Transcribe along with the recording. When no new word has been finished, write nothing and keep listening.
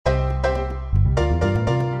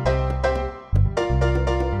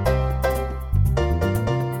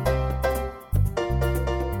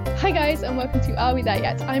guys, and welcome to Are We There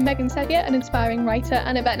Yet? I'm Megan Sevier, an inspiring writer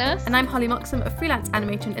and event nurse. And I'm Holly Moxham, a freelance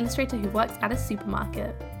animator and illustrator who works at a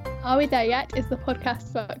supermarket. Are We There Yet is the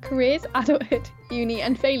podcast for careers, adulthood, uni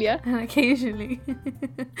and failure. And occasionally,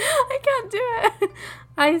 I can't do it.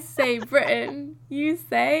 I say Britain, you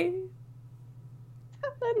say...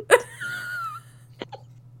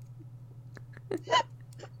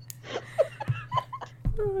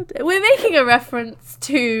 We're making a reference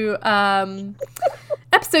to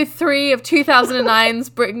episode 3 of 2009's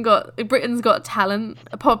Britain's Got Talent,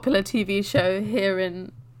 a popular TV show here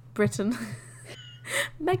in Britain.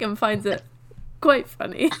 Megan finds it quite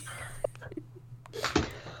funny.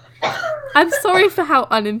 I'm sorry for how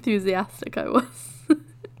unenthusiastic I was.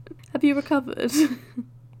 Have you recovered?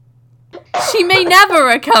 She may never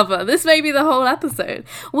recover. This may be the whole episode.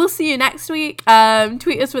 We'll see you next week.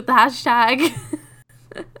 Tweet us with the hashtag.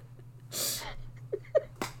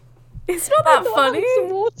 It's not that funny. I don't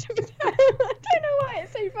know why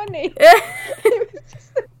it's so funny. It was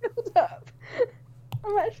just the build up.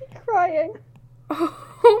 I'm actually crying.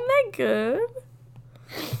 Oh, Megan.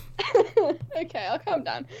 Okay, I'll calm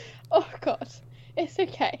down. Oh god, it's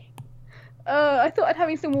okay. I thought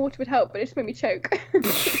having some water would help, but it just made me choke.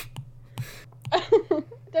 I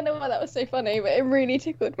don't know why that was so funny, but it really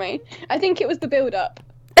tickled me. I think it was the build up.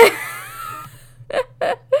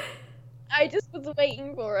 I just was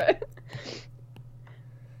waiting for it.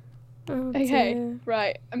 Oh, okay, dear.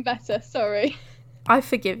 right, I'm better, sorry. I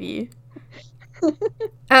forgive you.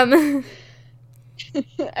 Okay,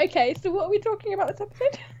 so what are we talking about this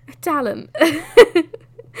episode? Talent.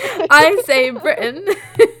 I say Britain.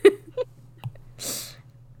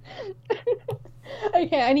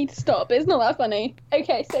 Okay, I need to stop. It's not that funny.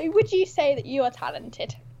 Okay, so would you say that you are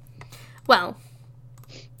talented? Well,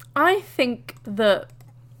 I think that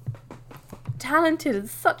talented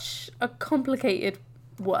is such a complicated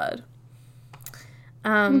word.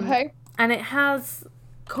 Okay. And it has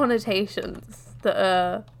connotations that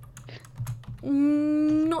are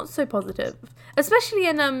not so positive. Especially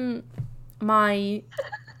in my...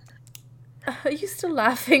 Are you still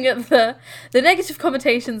laughing at the negative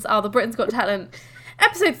connotations are the Britain's Got Talent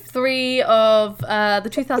episode 3 of the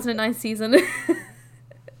 2009 season?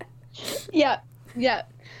 Yeah.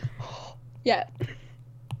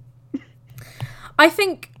 I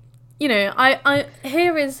think, I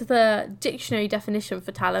here is the dictionary definition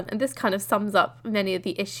for talent, and this kind of sums up many of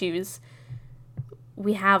the issues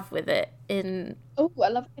we have with it in... Oh, I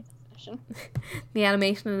love the definition. The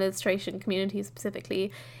animation and illustration community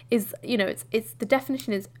specifically, is, it's the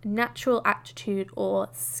definition is natural aptitude or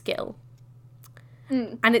skill.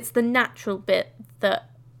 And it's the natural bit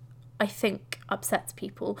that I think upsets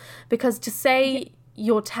people, because to say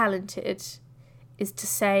you're talented is to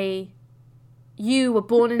say you were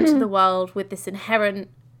born into the world with this inherent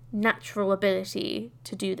natural ability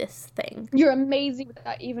to do this thing. You're amazing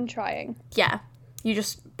without even trying. Yeah. You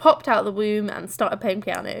just popped out of the womb and started playing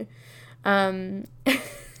piano.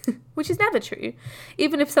 Which is never true.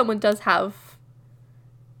 Even if someone does have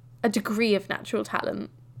a degree of natural talent,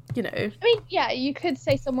 I mean, yeah, you could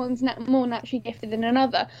say someone's more naturally gifted than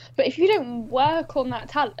another, but if you don't work on that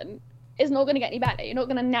talent, it's not going to get any better. You're not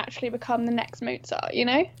going to naturally become the next Mozart,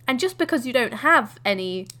 And just because you don't have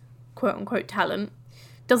any quote-unquote talent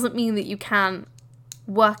doesn't mean that you can't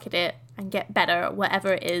work at it and get better at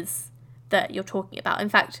whatever it is that you're talking about. In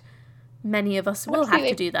fact, many of us will have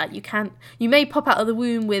to do that. You may pop out of the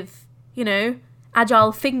womb with,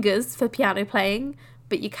 agile fingers for piano playing,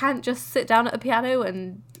 but you can't just sit down at a piano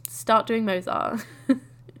and start doing Mozart. I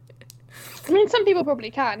mean, some people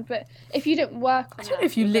probably can, but if you don't work on it, I don't know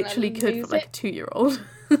if you literally could for like a 2-year-old.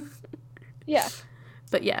 Yeah.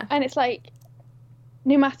 But yeah. And it's like,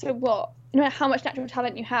 no matter what, no matter how much natural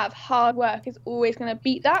talent you have, hard work is always going to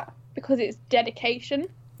beat that, because it's dedication.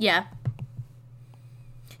 Yeah.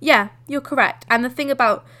 Yeah, you're correct. And the thing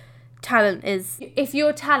about talent is, if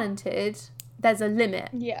you're talented, there's a limit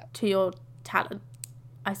to your talent,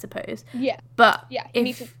 I suppose. Yeah. But yeah, you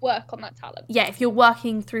need to work on that talent. Yeah, if you're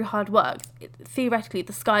working through hard work, theoretically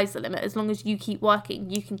the sky's the limit. As long as you keep working,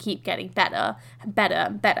 you can keep getting better and better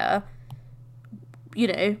and better.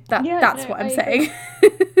 That's what I'm saying.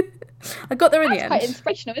 I got there in the end. That's quite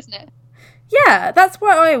inspirational, isn't it? Yeah, that's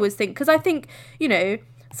what I always think. Because I think,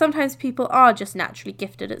 sometimes people are just naturally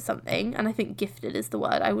gifted at something. And I think gifted is the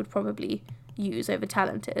word I would probably use over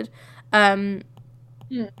talented. And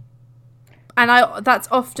that's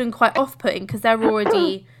often quite off-putting, because they're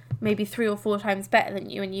already maybe 3 or 4 times better than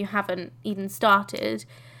you and you haven't even started.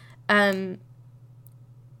 But,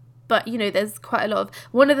 there's quite a lot of...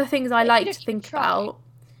 One of the things I like to think about,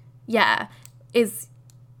 is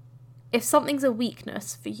if something's a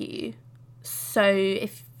weakness for you, So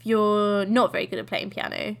if you're not very good at playing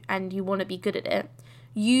piano and you want to be good at it,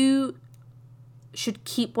 you should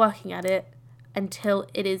keep working at it until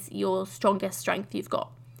it is your strongest strength you've got.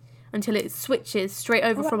 Until it switches straight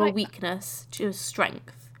over from a weakness to a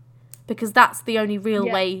strength. Because that's the only real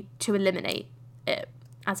way to eliminate it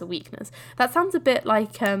as a weakness. That sounds a bit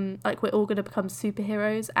like we're all going to become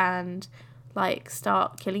superheroes and like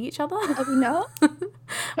start killing each other. Are we not?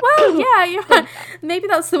 Well, yeah, you're right. Maybe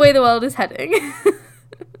that's the way the world is heading.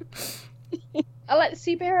 I like the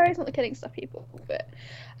superheroes, not the killing stuff people, but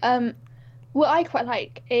what I quite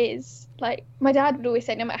like is, like, my dad would always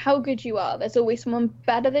say, no matter how good you are, there's always someone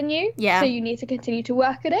better than you. Yeah. So you need to continue to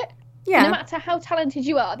work at it. Yeah. No matter how talented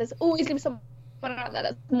you are, there's always going to be someone out there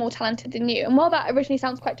that's more talented than you. And while that originally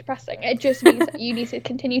sounds quite depressing, it just means that you need to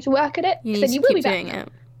continue to work at it. You need then to you will keep be doing better. it.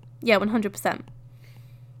 Yeah, 100%. Do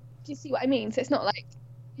you see what I mean? So it's not like,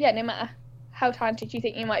 yeah, no matter how talented you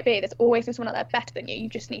think you might be, there's always someone out there better than you. You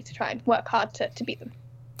just need to try and work hard to beat them.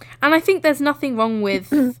 And I think there's nothing wrong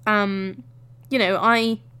with, you know,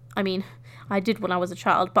 I mean, I did when I was a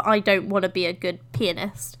child, but I don't want to be a good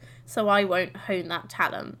pianist, so I won't hone that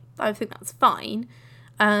talent. I think that's fine.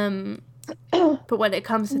 But when it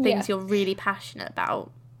comes to things you're really passionate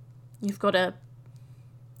about, you've got to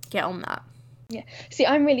get on that. Yeah. See,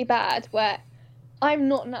 I'm really bad where I'm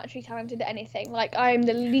not naturally talented at anything. Like, I'm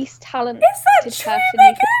the least talented person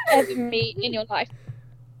you could ever meet in your life.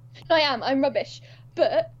 No, I am. I'm rubbish.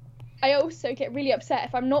 But I also get really upset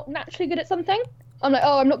if I'm not naturally good at something. I'm like,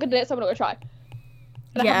 oh, I'm not good at it, so I'm not going to try.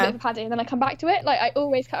 And I have a bit of a paddy, and then I come back to it. Like,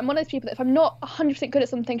 I'm one of those people that if I'm not 100% good at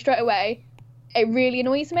something straight away, it really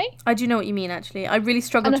annoys me. I do know what you mean, actually. I really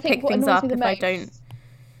struggle to pick things up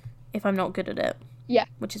if I'm not good at it. Yeah.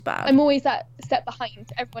 Which is bad. I'm always that step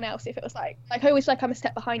behind everyone else, if it was like I always feel like I'm a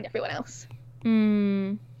step behind everyone else.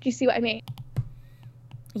 Do you see what I mean?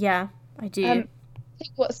 Yeah, I do. I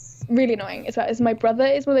think what's really annoying is my brother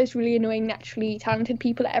is one of those really annoying, naturally talented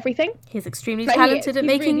people at everything. He's extremely talented at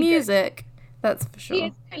making music. That's for sure. He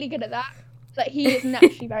is really good at that. Like, he is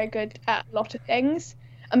naturally very good at a lot of things.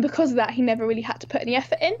 And because of that, he never really had to put any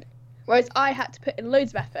effort in. Whereas I had to put in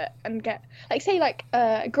loads of effort and get, like, say, like,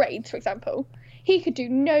 grades, for example. He could do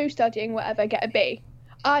no studying, whatever, get a B.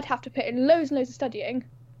 I'd have to put in loads and loads of studying,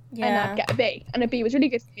 and I'd get a B. And a B was really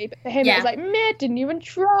good for me, but for him it was like, meh, didn't even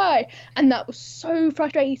try. And that was so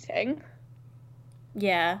frustrating.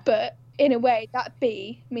 Yeah. But in a way, that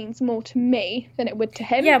B means more to me than it would to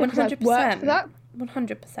him. Yeah, 100%. I've worked for that.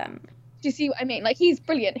 100%. Do you see what I mean? Like, he's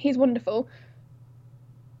brilliant, he's wonderful.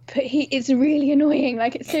 But it's really annoying.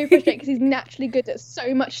 Like, it's so frustrating because he's naturally good at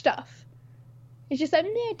so much stuff. It's just like, no,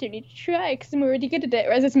 I don't need to try because I'm already good at it.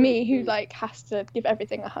 Whereas it's me who, like, has to give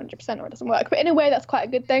everything 100% or it doesn't work. But in a way, that's quite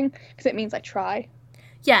a good thing because it means I try.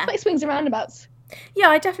 Yeah. It's like swings and roundabouts. Yeah,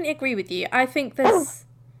 I definitely agree with you. I think there's,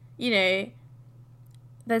 you know,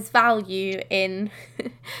 there's value in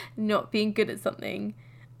not being good at something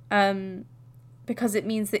because it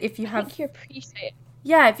means that if you have... I think you appreciate it.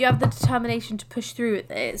 Yeah, if you have the determination to push through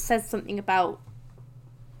with it, it says something about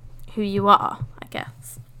who you are, I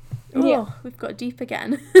guess. Yeah. Oh, we've got deep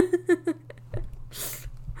again.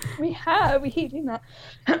 We keep doing that.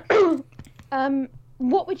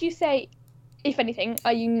 What would you say, if anything,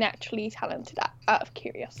 are you naturally talented at, out of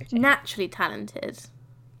curiosity? Naturally talented?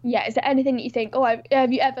 Yeah, is there anything that you think,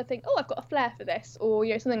 have you ever think, I've got a flair for this, or,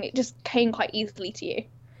 you know, something that just came quite easily to you?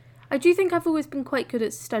 I do think I've always been quite good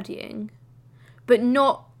at studying, but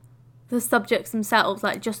not the subjects themselves,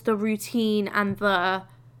 like just the routine and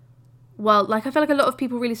like, I feel like a lot of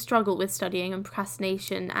people really struggle with studying and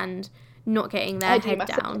procrastination and not getting their head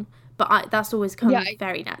down. But that's always come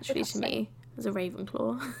very naturally to me as a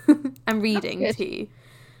Ravenclaw. And reading too.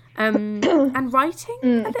 And writing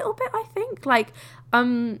a little bit, I think. Like,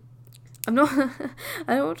 I'm not...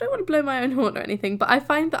 I don't want to blow my own horn or anything, but I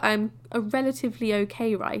find that I'm a relatively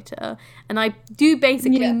okay writer. And I do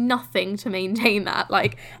basically nothing to maintain that.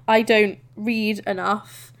 Like, I don't read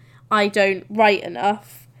enough. I don't write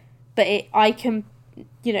enough. But I can,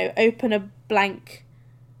 you know, open a blank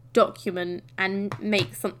document and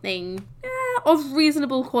make something of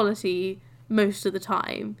reasonable quality most of the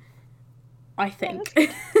time, I think.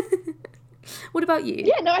 Yeah, what about you?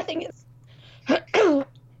 Yeah, no, I think it's...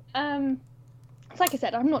 like I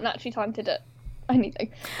said, I'm not naturally talented at anything.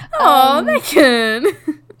 Oh, Megan!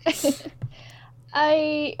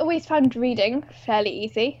 I always found reading fairly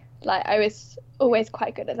easy. Like, I was always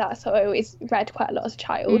quite good at that, so I always read quite a lot as a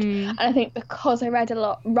child. And I think because I read a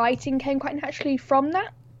lot, writing came quite naturally from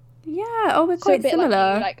that. Yeah, we're quite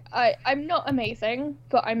similar. Like I'm not amazing,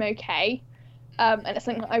 but I'm okay. And it's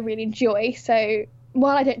something that I really enjoy. So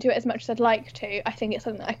while I don't do it as much as I'd like to, I think it's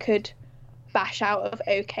something that I could bash out of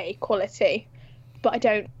okay quality, but I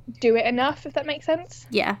don't do it enough, if that makes sense.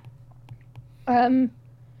 Yeah. And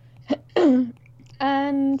am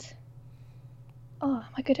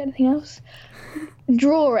I good at anything else?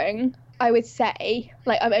 Drawing, I would say,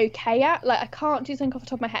 like, I'm okay at. Like, I can't do something off the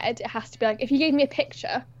top of my head. It has to be like, if you gave me a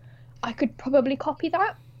picture, I could probably copy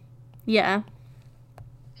that. Yeah.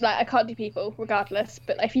 Like, I can't do people regardless,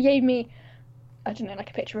 but like, if you gave me, I don't know,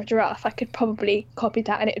 like a picture of a giraffe, I could probably copy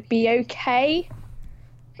that and it would be okay.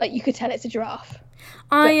 Like, you could tell it's a giraffe.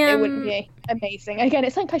 But it wouldn't be amazing. Again,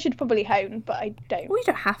 it's something I should probably hone, but I don't. Well, you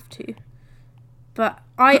don't have to. But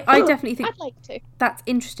I definitely think I'd like to. That's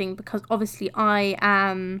interesting because obviously I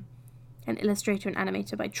am an illustrator and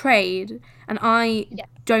animator by trade, and I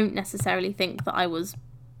don't necessarily think that I was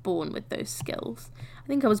born with those skills. I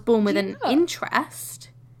think I was born with an interest,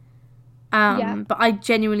 but I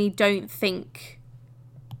genuinely don't think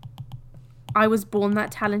I was born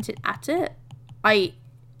that talented at it. I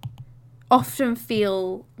often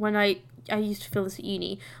feel when I used to feel this at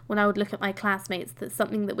uni, when I would look at my classmates, that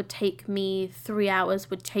something that would take me 3 hours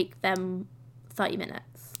would take them 30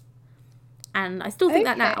 minutes. And I still think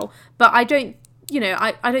that now, but I don't,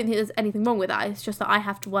 I don't think there's anything wrong with that. It's just that I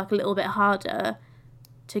have to work a little bit harder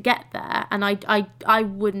to get there. And I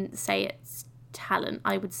wouldn't say it's talent.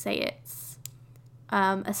 I would say it's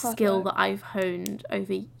a skill that I've honed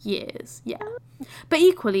over years. Yeah. But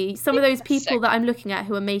equally, some of those people that I'm looking at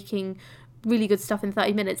who are making really good stuff in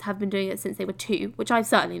 30 minutes have been doing it since they were 2, which I've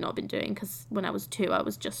certainly not been doing, because when I was 2 I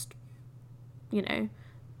was just,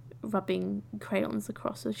 rubbing crayons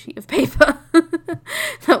across a sheet of paper.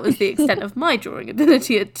 That was the extent of my drawing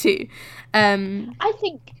ability at 2. I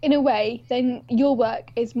think in a way then your work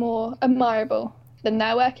is more admirable than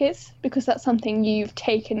their work is, because that's something you've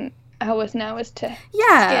taken hours and hours to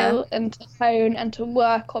skill and to hone and to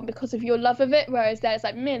work on because of your love of it, whereas theirs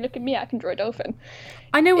like, man, look at me, I can draw a dolphin.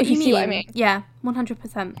 I know what you mean. See what I mean. Yeah,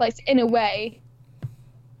 100%. Like, in a way,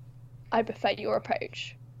 I prefer your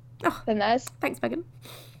approach than theirs. Thanks, Megan.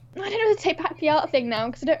 I don't know how to take back the art thing now,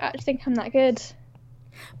 because I don't actually think I'm that good.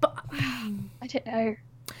 But I don't know.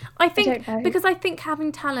 I think because I think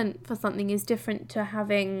having talent for something is different to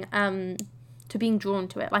having to being drawn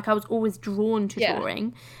to it. Like, I was always drawn to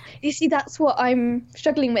drawing. You see, that's what I'm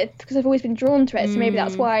struggling with, because I've always been drawn to it, so maybe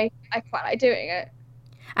that's why I quite like doing it.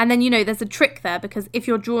 And then, there's a trick there, because if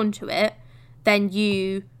you're drawn to it, then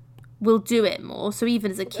you will do it more. So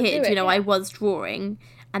even as a kid, I was drawing,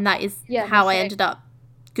 and that is how I ended up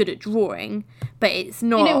good at drawing, but it's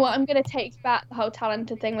not. You know what? I'm going to take back the whole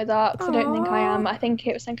talented thing with art, because I don't think I am. I think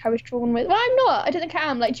it was something I was drawn with. Well, I'm not. I don't think I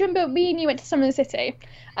am. Like, do you remember me and you went to Summer in the City,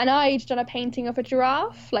 and I'd done a painting of a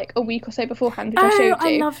giraffe, like, a week or so beforehand, which I showed you.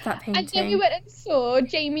 I loved that painting. And then we went and saw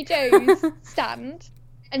Jamie Jo's stand,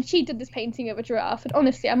 and she did this painting of a giraffe, and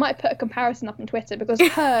honestly, I might put a comparison up on Twitter, because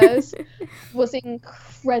hers was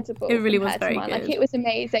incredible. It really was very good. Like, it was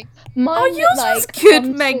amazing. Mine yours was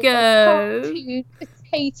good, Megan. Cartoon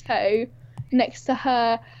potato next to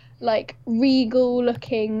her, like,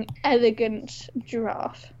 regal-looking, elegant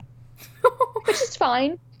giraffe. Which is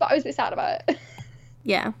fine, but I was a bit sad about it.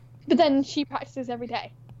 Yeah. But then she practices every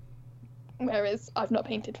day, whereas I've not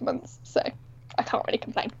painted for months, so I can't really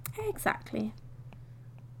complain. Exactly.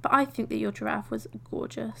 But I think that your giraffe was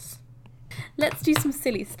gorgeous. Let's do some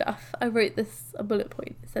silly stuff. I wrote this, a bullet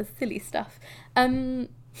point. It says silly stuff.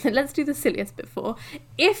 Let's do the silliest bit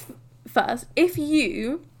If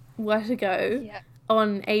you were to go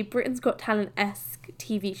on a Britain's Got Talent-esque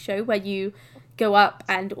TV show where you go up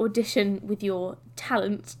and audition with your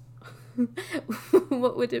talent,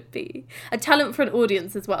 what would it be? A talent for an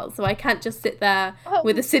audience as well, so I can't just sit there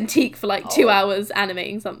with a Cintiq for like 2 hours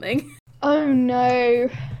animating something. Oh no.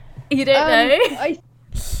 You don't know? I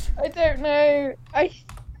don't know.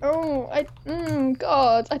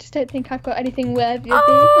 God. I just don't think I've got anything worthy of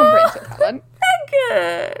being on Britain's Got Talent.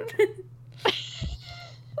 Megan!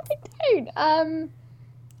 I don't. I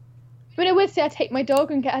mean, I would say I'd take my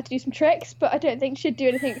dog and get her to do some tricks, but I don't think she'd do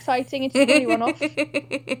anything exciting and she'd really run off.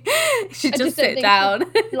 She'd just sit down.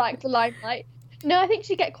 She'd like the limelight. No, I think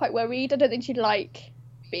she'd get quite worried. I don't think she'd like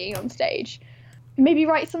being on stage. Maybe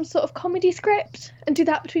write some sort of comedy script and do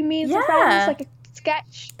that between me and some friends, like a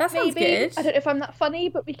sketch. That sounds good. I don't know if I'm that funny,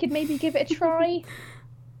 but we could maybe give it a try.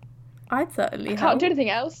 I'd certainly can't do anything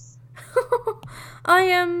else.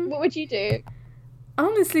 What would you do? I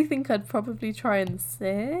honestly think I'd probably try and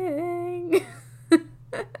sing.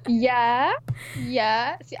 Yeah.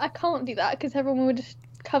 See, I can't do that because everyone would just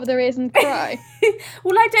cover their ears and cry.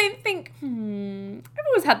 Well, I don't think... I've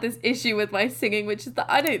always had this issue with my singing, which is that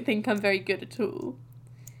I don't think I'm very good at all.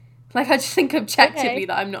 Like, I just think objectively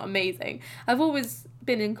that I'm not amazing. I've always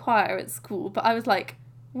been in choir at school, but I was like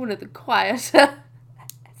one of the quieter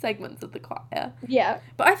segments of the choir. Yeah.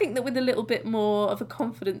 But I think that with a little bit more of a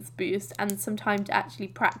confidence boost and some time to actually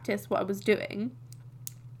practice what I was doing,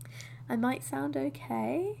 I might sound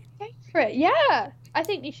okay. Go for it. Yeah. I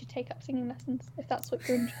think you should take up singing lessons if that's what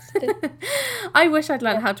you're interested in. I wish I'd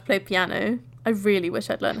learned how to play piano. I really wish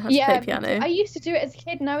I'd learned how to play piano. I used to do it as a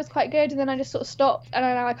kid and I was quite good, and then I just sort of stopped, and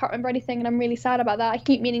now I can't remember anything, and I'm really sad about that. I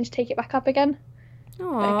keep meaning to take it back up again. But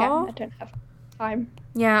again, I don't have time.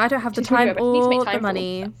 Yeah, I don't have the time or the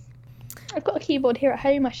money. I've got a keyboard here at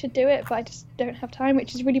home. I should do it, but I just don't have time,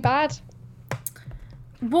 which is really bad.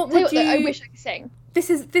 What would you... I wish I could sing. This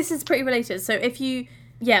is pretty related. So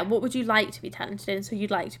what would you like to be talented in? So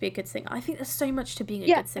you'd like to be a good singer. I think there's so much to being a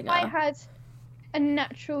good singer. If I had a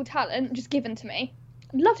natural talent just given to me,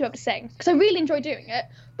 I'd love to be able to sing, because I really enjoy doing it,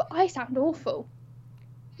 but I sound awful.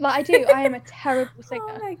 Like, I do. I am a terrible singer.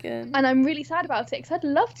 Oh my God. And I'm really sad about it, because I'd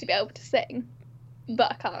love to be able to sing,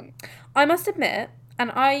 but I can't. I must admit,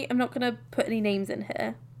 and I am not going to put any names in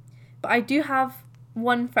here, but I do have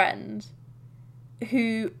one friend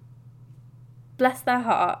who, bless their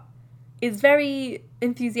heart, is very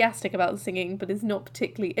enthusiastic about singing, but is not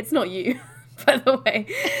particularly... It's not you, by the way,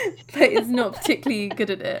 but is not particularly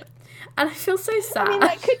good at it. And I feel so sad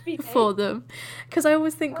that could be for them, because I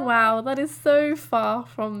always think, wow, that is so far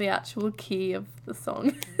from the actual key of the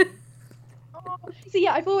song. So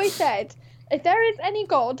yeah, I've always said, if there is any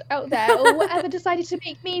God out there or whatever decided to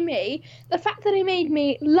make me, the fact that he made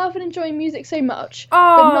me love and enjoy music so much,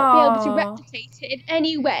 but not be able to replicate it in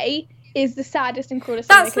any way, is the saddest and cruelest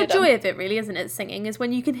thing That's they the could have joy of it, really, isn't it? Singing is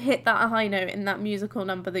when you can hit that high note in that musical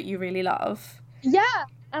number that you really love. Yeah,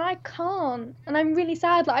 and I can't, and I'm really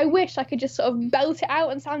sad. Like, I wish I could just sort of belt it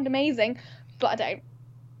out and sound amazing, but I don't.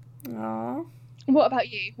 Aww. What about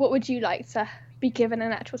you? What would you like to be given a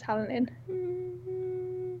natural talent in?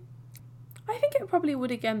 I think it probably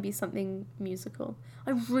would again be something musical.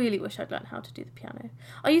 I really wish I'd learned how to do the piano.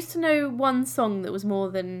 I used to know one song that was more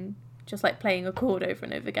than just like playing a chord over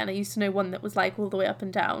and over again. I used to know one that was like all the way up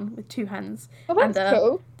and down with two hands and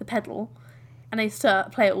the pedal. And I used to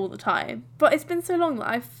play it all the time. But it's been so long that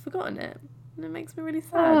I've forgotten it. And it makes me really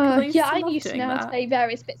sad. I used to know how to play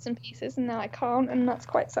various bits and pieces, and now I can't, and that's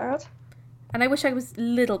quite sad. And I wish I was a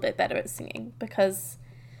little bit better at singing, because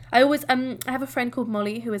I always I have a friend called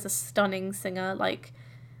Molly who is a stunning singer, like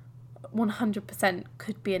 100%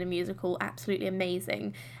 could be in a musical, absolutely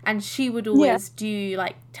amazing, and she would always do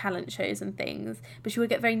like talent shows and things, but she would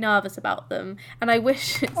get very nervous about them, and I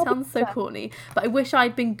wish, it sounds so corny, but I wish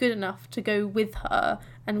I'd been good enough to go with her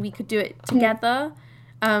and we could do it together,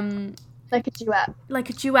 like a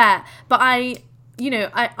duet, but I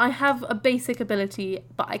have a basic ability,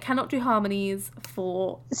 but I cannot do harmonies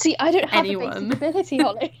for I don't have anyone. A basic ability,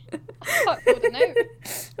 Holly. I can't hold a note.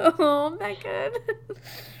 Oh, Megan.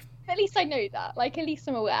 At least I know that. Like, at least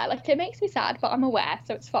I'm aware. Like, it makes me sad, but I'm aware,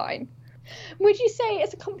 so it's fine. Would you say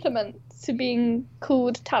it's a compliment to being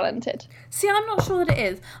called talented? See, I'm not sure that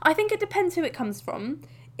it is. I think it depends who it comes from.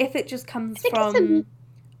 If it just comes from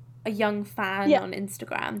a young fan on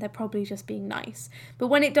Instagram, they're probably just being nice. But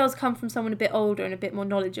when it does come from someone a bit older and a bit more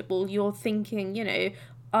knowledgeable, you're thinking,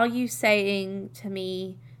 are you saying to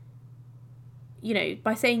me,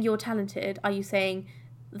 by saying you're talented, are you saying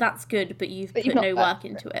that's good, but you've put no work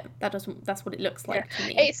into it? That's what it looks like to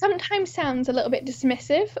me. It sometimes sounds a little bit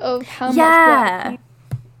dismissive of how much work you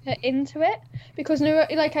put into it, because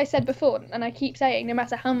like I said before, and I keep saying, no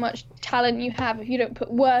matter how much talent you have, if you don't put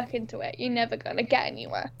work into it, you're never going to get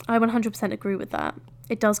anywhere. I 100% agree with that.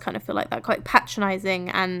 It does kind of feel like that, quite patronising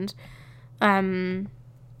and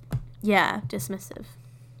dismissive.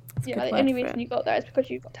 The only reason you got there is because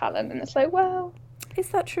you've got talent, and it's like, well, is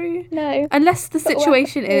that true? No. Unless the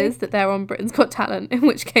situation is that they're on Britain's Got Talent, in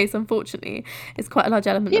which case, unfortunately, it's quite a large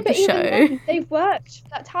element of the show. Then, they've worked for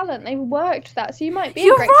that talent. They've worked for that. So you might be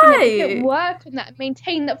You're a great singer, but work on that, and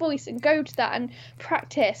maintain that voice, and go to that and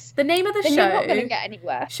practice. The name of the show you're not going to get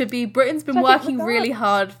anywhere. Should be Britain's been working really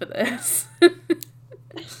hard for this.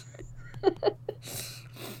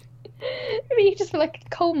 Maybe you just feel like a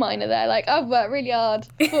coal miner there. Like, I've worked really hard,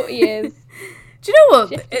 40 years. Do you know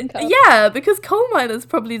what? Because coal miners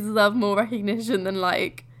probably deserve more recognition than,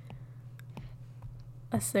 like,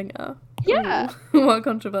 a singer. Yeah. Ooh, what a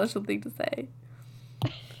controversial thing to say.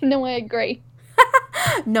 No, I agree.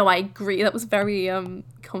 No, I agree. That was very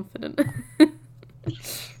confident.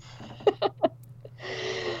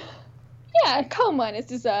 Yeah, coal miners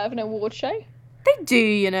deserve an award show. They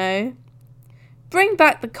do, Bring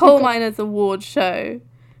back the Coal Miners Award show.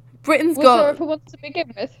 Britain's got who wants to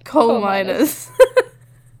begin with? coal miners.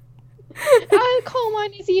 Are coal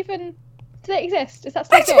miners even Do they exist? Is that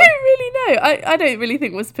still I a don't job? really know. I don't really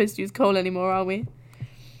think we're supposed to use coal anymore, are we?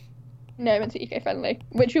 No, meant to be eco-friendly.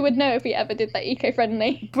 Which we would know if we ever did that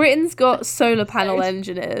eco-friendly. Britain's got solar panel Episode.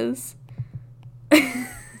 engineers.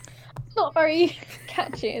 Not very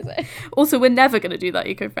catchy, is it? Also, we're never going to do that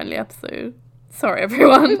eco-friendly episode. Sorry,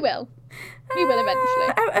 everyone. We will. We will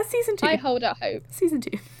eventually. Season 2. I hold out hope. Season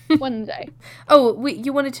 2. One day. Oh,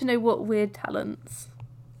 you wanted to know what weird talents?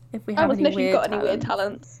 If we I have wasn't any know if you've weird got any weird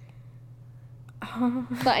talents.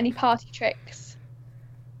 Like any party tricks.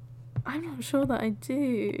 I'm not sure that I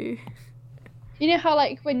do. You know how,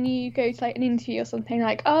 like, when you go to, like, an interview or something,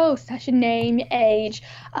 like, oh, such a name, your age.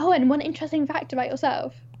 Oh, and one interesting fact about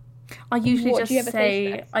yourself. I usually What do you ever say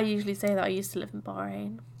to this? I usually say that I used to live in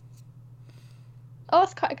Bahrain, Oh,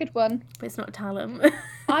 that's quite a good one. but it's not a talent.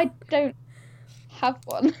 I don't have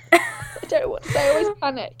one. I don't know what to say. I always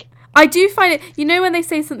panic. I do find it, you know when they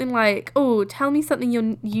say something like, oh, tell me something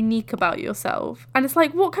unique about yourself. And it's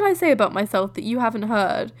like, what can I say about myself that you haven't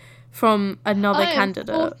heard from another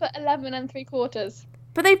candidate? I am 4'11" and 3/4.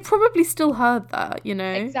 But they've probably still heard that, you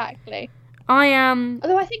know? Exactly. I am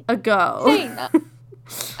Although I think a girl. saying that,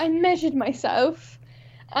 I measured myself,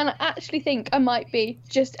 and I actually think I might be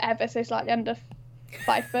just ever so slightly under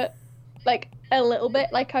 5 foot. Like, a little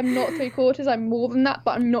bit. Like, I'm not 3/4, I'm more than that,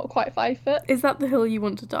 but I'm not quite 5 foot. Is that the hill you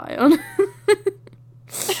want to die on?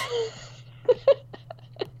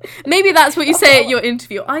 Maybe that's what you say at your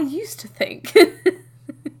interview. I used to think.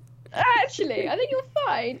 Actually, I think you'll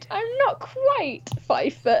find I'm not quite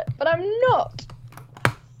 5 foot, but I'm not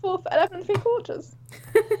 4'11" and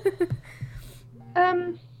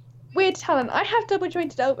 3/4. Weird talent. I have double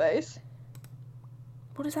jointed elbows.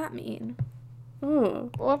 What does that mean? Oh.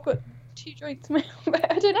 Well, I've got 2 joints in my elbow.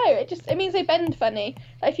 I don't know. It means they bend funny.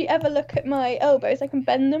 Like, if you ever look at my elbows, I can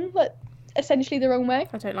bend them, like, essentially the wrong way.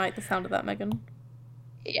 I don't like the sound of that, Megan.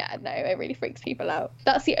 Yeah, no, it really freaks people out.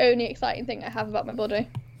 That's the only exciting thing I have about my body.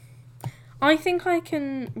 I think I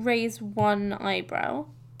can raise one eyebrow.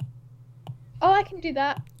 Oh, I can do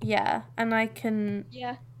that. Yeah, and I can,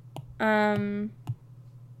 Yeah. I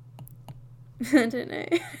don't know.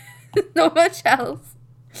 Not much else.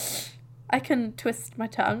 I can twist my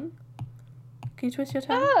tongue. Can you twist your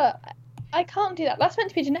tongue? Ah, I can't do that. That's meant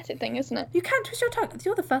to be a genetic thing, isn't it? You can't twist your tongue.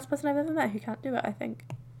 You're the first person I've ever met who can't do it, I think.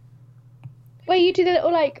 Where you do the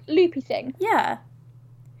little, like, loopy thing. Yeah.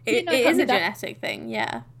 It I is can't a do that. genetic thing,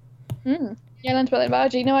 yeah. Yeah, I learned about that in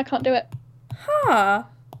biology. No, I can't do it. Huh.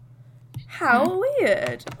 How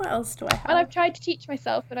weird. What else do I have? And I've tried to teach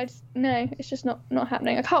myself, but no, it's just not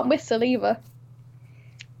happening. I can't whistle either.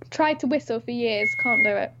 Tried to whistle for years, can't do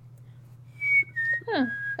it. Huh,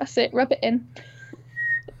 that's it, rub it in.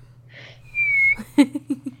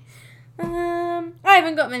 I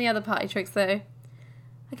haven't got many other party tricks though.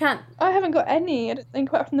 I can't. I haven't got any, I don't think,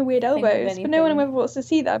 apart from the weird Think of elbows, but no one anything. ever wants to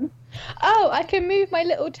see them. Oh, I can move my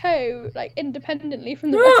little toe, like, independently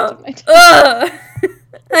from the rest of my toe. Ugh!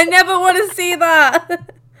 I never want to see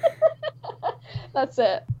that. That's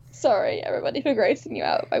it. Sorry, everybody, for grossing you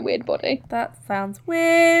out with my weird body. That sounds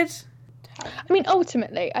weird. I mean,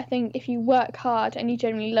 ultimately, I think if you work hard and you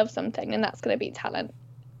genuinely love something, then that's going to be talent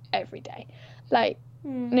every day. Like,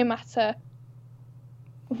 no matter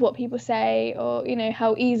what people say or, you know,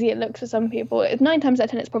 how easy it looks for some people, 9 times out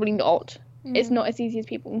of 10 it's probably not. It's not as easy as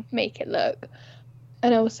people make it look.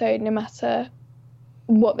 And also, no matter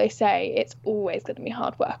what they say, it's always going to be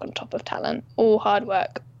hard work on top of talent, or hard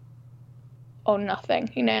work on nothing,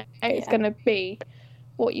 you know. It's going to be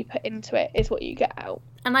what you put into it is what you get out.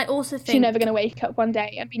 And I also think... So you're never going to wake up one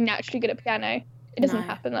day and be naturally good at piano. It doesn't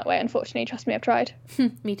happen that way, unfortunately. Trust me, I've tried.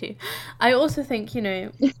 Me too. I also think, you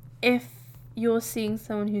know, if you're seeing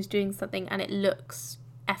someone who's doing something and it looks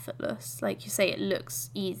effortless, like you say, it looks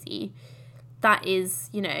easy, that is,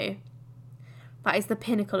 you know, that is the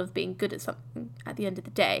pinnacle of being good at something at the end of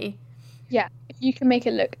the day. Yeah, if you can make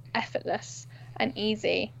it look effortless and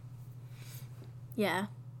easy. Yeah.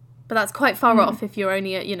 But that's quite far off if you're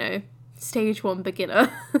only at, you know, stage 1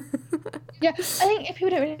 beginner. Yeah, I think if people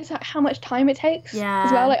don't realise how much time it takes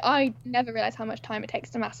as well, like, I never realised how much time it takes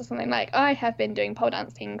to master something. Like, I have been doing pole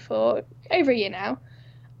dancing for over a year now,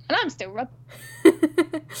 and I'm still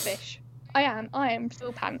rubbish. I am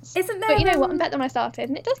still pants. Isn't there? But you know what? I'm better than when I started,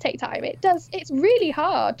 and it does take time. It does. It's really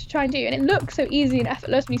hard to try and do, and it looks so easy and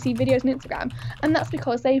effortless when you see videos on Instagram, and that's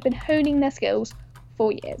because they've been honing their skills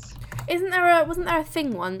for years. Wasn't there a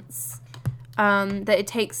thing once that it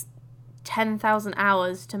takes 10,000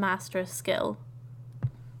 hours to master a skill?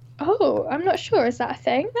 Oh, I'm not sure. Is that a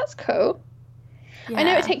thing? That's cool. Yeah. I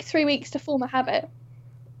know it takes 3 weeks to form a habit.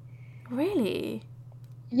 Really?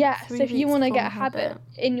 Yeah, 3 so if you weeks want to to get a form a habit habit.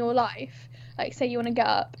 in your life, like say you want to get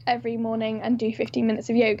up every morning and do 15 minutes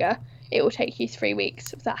of yoga, it will take you 3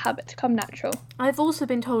 weeks for that habit to come natural. I've also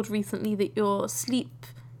been told recently that your sleep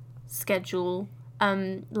schedule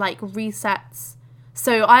like resets.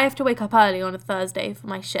 So I have to wake up early on a Thursday for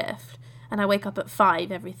my shift, and I wake up at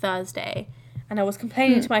 5 every Thursday. And I was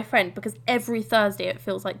complaining to my friend because every Thursday it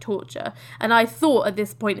feels like torture. And I thought at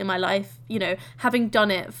this point in my life, you know, having done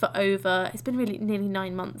it for it's been really nearly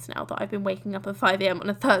 9 months now that I've been waking up at 5 a.m. on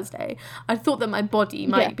a Thursday. I thought that my body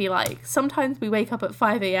might be like, sometimes we wake up at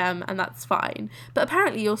 5 a.m. and that's fine. But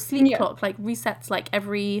apparently your sleep clock like resets like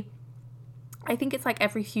I think it's like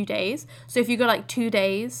every few days. So if you go like 2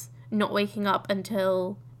 days not waking up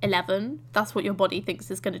until 11, that's what your body thinks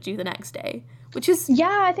is going to do the next day. Which is...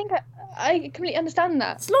 Yeah, I think I completely understand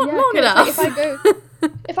that. It's not long enough. Like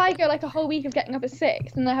if I go like a whole week of getting up at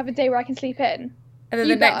 6, and I have a day where I can sleep in, and then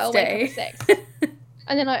the next day, wake up at 6,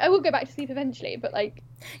 and then I will go back to sleep eventually. But like,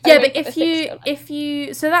 yeah, but if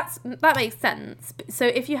you so that makes sense. So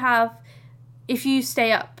if you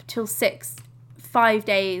stay up till 6, 5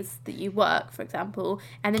 days that you work, for example,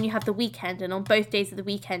 and then you have the weekend, and on both days of the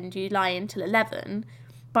weekend you lie in till 11.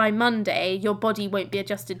 By Monday, your body won't be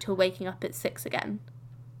adjusted till waking up at 6 again.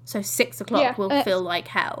 So 6 o'clock will feel like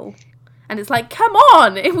hell. And it's like, come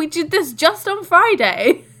on! We did this just on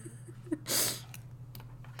Friday.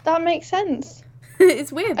 That makes sense.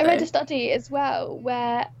 It's weird, though. I read a study as well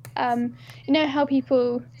where, you know how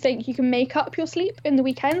people think you can make up your sleep in the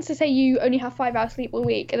weekend? So say you only have 5 hours sleep a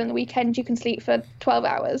week, and then the weekend you can sleep for 12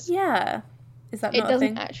 hours. Yeah. Is that not it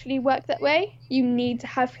doesn't actually work that way. You need to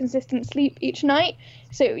have consistent sleep each night,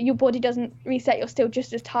 so your body doesn't reset. You're still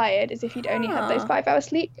just as tired as if you'd only had those 5 hours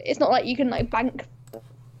sleep. It's not like you can like bank.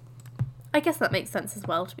 I guess that makes sense as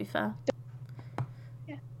well, to be fair.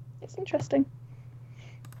 Yeah, it's interesting.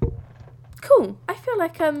 Cool. I feel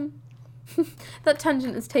like that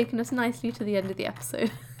tangent has taken us nicely to the end of the episode.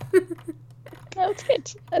 That's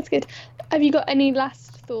good. That's good. Have you got any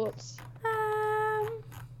last thoughts?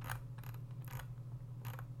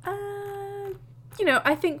 You know,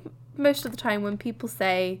 I think most of the time when people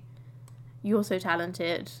say you're so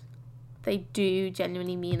talented, they do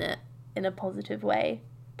genuinely mean it in a positive way.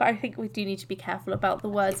 But I think we do need to be careful about the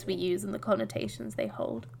words we use and the connotations they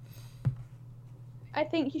hold. I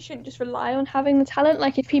think you shouldn't just rely on having the talent.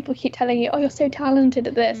 Like, if people keep telling you, oh, you're so talented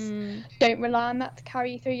at this, don't rely on that to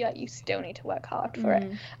carry you through. Like, you still need to work hard for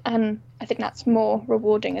it. And I think that's more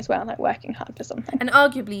rewarding as well, like working hard for something. And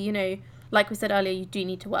arguably, you know, like we said earlier, you do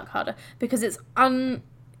need to work harder, because it's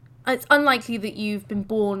unlikely that you've been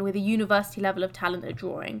born with a university level of talent at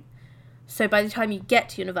drawing. So by the time you get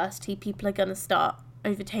to university, people are going to start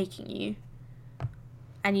overtaking you.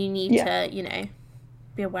 And you need to, you know,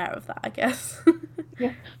 be aware of that, I guess.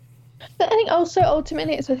 Yeah. But I think also,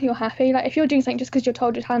 ultimately, it's whether you're happy. Like, if you're doing something just because you're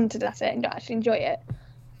told you're talented at it and don't actually enjoy it,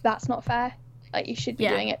 that's not fair. Like, you should be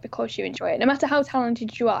doing it because you enjoy it. No matter how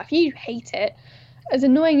talented you are, if you hate it, as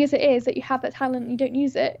annoying as it is that you have that talent and you don't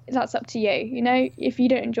use it, that's up to you. You know, if you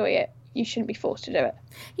don't enjoy it, you shouldn't be forced to do it.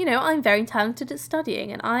 You know, I'm very talented at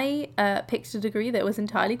studying, and I picked a degree that was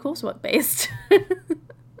entirely coursework based.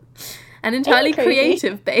 And entirely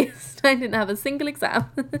creative based. I didn't have a single exam.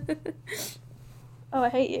 Oh, I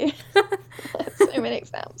hate you. So many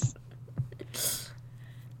exams.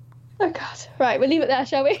 Oh God. Right, we'll leave it there,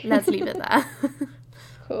 shall we? Let's leave it there.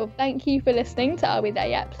 Cool. Thank you for listening to Are We There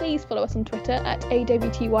Yet? Please follow us on Twitter at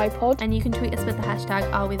AWTYpod. And you can tweet us with the hashtag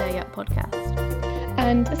Are We There Yet podcast.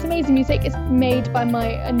 And this amazing music is made by my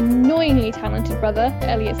annoyingly talented brother,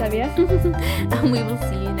 Elliot Sevier. And we will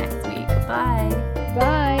see you next week. Bye.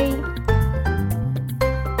 Bye.